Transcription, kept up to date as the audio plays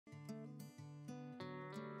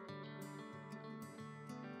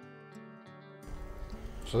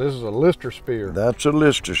So this is a Leister spear. That's a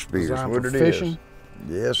Leister spear. Designed What for it fishing? is.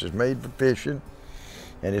 Yes, it's made for fishing,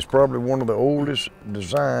 and it's probably one of the oldest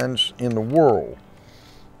designs in the world.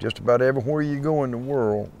 Just about everywhere you go in the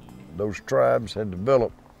world, those tribes had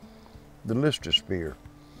developed the Leister spear.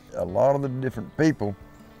 A lot of the different people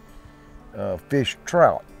fished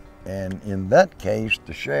trout, and in that case,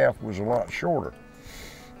 the shaft was a lot shorter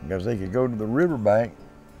because they could go to the riverbank,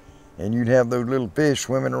 and you'd have those little fish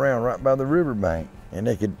swimming around right by the riverbank, and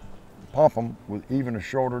they could pop them with even a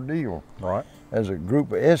shorter deal. Right. There's a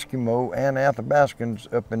group of Eskimo and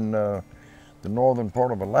Athabascans up in the northern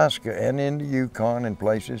part of Alaska and in the Yukon and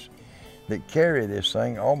places that carry this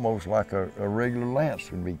thing almost like a regular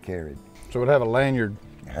lance would be carried. So it have a lanyard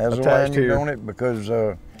It has a attached lanyard here on it because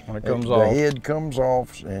when it comes the off. head comes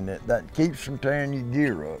off, and that keeps from tearing your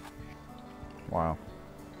gear up. Wow.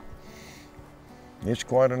 It's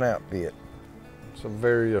quite an outfit. It's a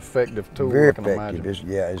very effective tool, Very I can effective.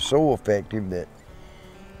 imagine. It's so effective that,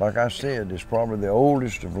 like I said, it's probably the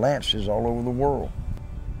oldest of lances all over the world.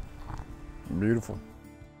 Beautiful.